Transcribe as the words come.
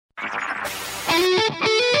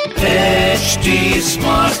HD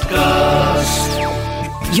Smartcast.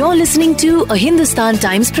 You're listening to a Hindustan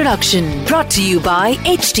Times production brought to you by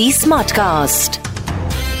HD Smartcast.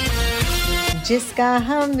 जिसका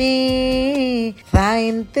हमें था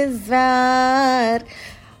इंतजार,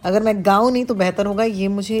 अगर मैं गाऊं नहीं तो बेहतर होगा, ये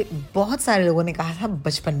मुझे बहुत सारे लोगों ने कहा था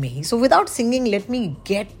बचपन में ही. So without singing let me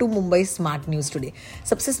gate to Mumbai smart news today.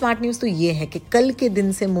 सबसे स्मार्ट न्यूज़ तो ये है कि कल के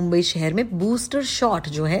दिन से मुंबई शहर में बूस्टर शॉट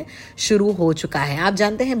जो है शुरू हो चुका है. आप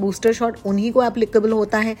जानते हैं बूस्टर शॉट उन्हीं को एप्लीकेबल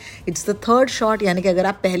होता है. इट्स द थर्ड शॉट, यानी कि अगर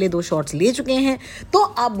आप पहले 2 शॉट्स ले चुके हैं तो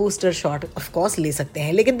आप बूस्टर शॉट ऑफकोर्स ले सकते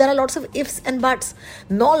हैं. लेकिन there are lots of ifs and buts.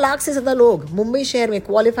 9 lakh से ज़्यादा लोग मुंबई शहर में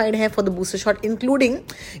क्वालिफाइड हैं for the booster shot, including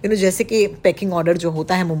जैसे कि पैकिंग ऑर्डर जो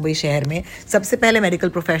होता है मुंबई शहर में सबसे पहले मेडिकल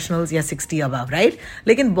प्रोफेशनल्स या 60 अबव, राइट.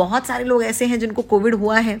 लेकिन बहुत सारे लोग ऐसे हैं जिनको कोविड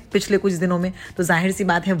हुआ है पिछले कुछ दिनों में, तो जाहिर सी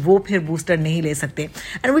बात है वो फिर बूस्टर नहीं ले सकते.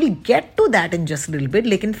 And will get to that in just little bit.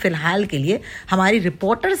 लेकिन फिलहाल के लिए हमारी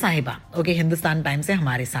रिपोर्टर साहिबा हिंदुस्तान टाइम्स से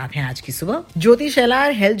हमारे साथ हैं आज की सुबह. ज्योति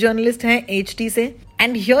शेलार हेल्थ जर्नलिस्ट हैं HT से.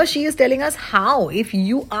 And here she is telling us how, if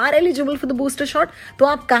you are eligible for the booster shot, तो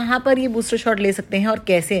आप कहाँ पर ये booster shot ले सकते हैं और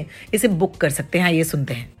कैसे इसे बुक कर सकते हैं. ये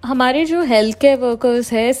सुनते हैं. हमारे जो हेल्थ केयर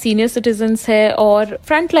वर्कर्स है, सीनियर सिटीजन्स है और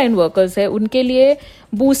फ्रंट लाइन वर्कर्स है, उनके लिए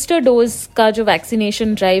बूस्टर डोज का जो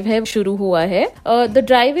वैक्सीनेशन ड्राइव है शुरू हुआ है. The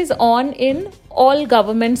drive is on in all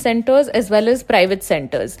government centres as well as private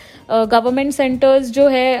centres. Government centres जो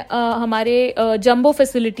है हमारे जंबो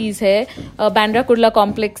फैसिलिटीज है. बांद्रा कुर्ला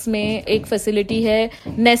कॉम्प्लेक्स में एक फैसिलिटी है,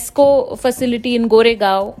 नेस्को फैसिलिटी इन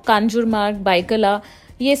गोरेगांव, कांजुरमार्ग, बाइकला.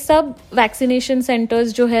 ये सब वैक्सीनेशन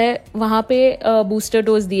सेंटर्स जो है वहाँ पे बूस्टर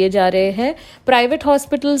डोज दिए जा रहे हैं. Private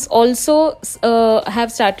hospitals also have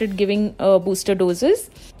started giving booster doses.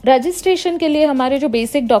 Registration के लिए हमारे जो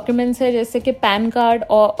बेसिक डॉक्यूमेंट्स है जैसे कि पैन कार्ड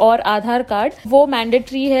और आधार कार्ड, वो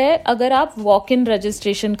मैंडेटरी है अगर आप वॉक इन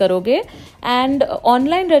रजिस्ट्रेशन करोगे. एंड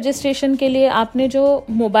ऑनलाइन रजिस्ट्रेशन के लिए आपने जो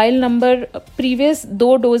मोबाइल नंबर प्रीवियस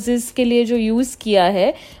 2 डोजेस के लिए जो यूज़ किया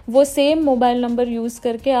है वो सेम मोबाइल नंबर यूज़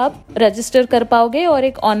करके आप रजिस्टर कर पाओगे और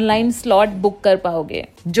एक ऑनलाइन स्लॉट बुक कर पाओगे.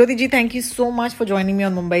 Jyoti ji, thank you so much for joining me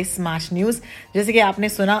on Mumbai smart news. जैसे कि आपने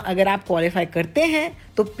सुना, अगर आप क्वालिफाई करते हैं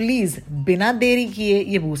तो प्लीज बिना देरी किए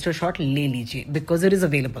ये बूस्टर शॉट ले लीजिए because it is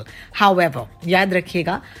available. However, याद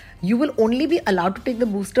रखिएगा, you will only be allowed to take the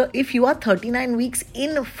booster if you are 39 weeks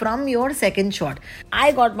in from your second shot. I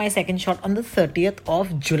got my second shot on the 30th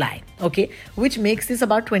of July, okay, which makes this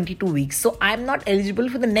about 22 weeks. So I'm not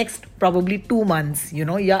eligible for the next probably 2 months,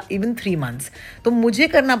 या even 3 months. तो मुझे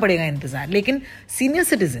करना पड़ेगा इंतजार. लेकिन senior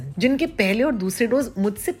citizen जिनके पहले और दूसरे डोज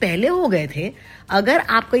मुझसे पहले हो गए थे, अगर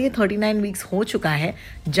आपका ये 39 वीक्स हो चुका है,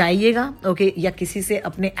 जाइएगा ओके, या किसी से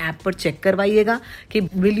अपने ऐप पर चेक करवाइएगा कि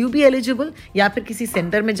विल यू बी एलिजिबल, या फिर किसी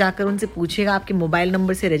सेंटर में जाकर उनसे पूछिएगा. आपके मोबाइल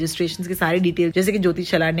नंबर से रजिस्ट्रेशन के सारे डिटेल, जैसे कि ज्योति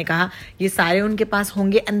शेलार ने कहा, ये सारे उनके पास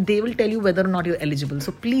होंगे and they will tell you whether और not you eligible.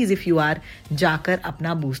 So please if you are, जाकर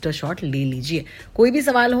अपना बूस्टर शॉट ले लीजिए. कोई भी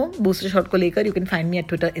सवाल हो बूस्टर शॉट को लेकर, you can find me at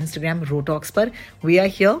Twitter, Instagram, ROTALKS पर. We are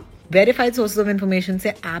here. Verified sources of information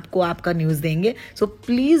से आपको आपका न्यूज देंगे. So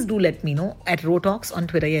please do let me know at ROTALKS on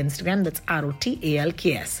Twitter या Instagram. That's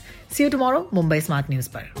ROTALKS. See you tomorrow Mumbai smart news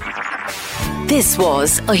पर. This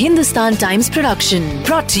was a Hindustan Times production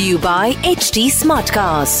brought to you by HT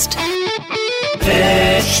Smartcast.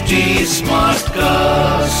 HD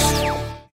Smartcast.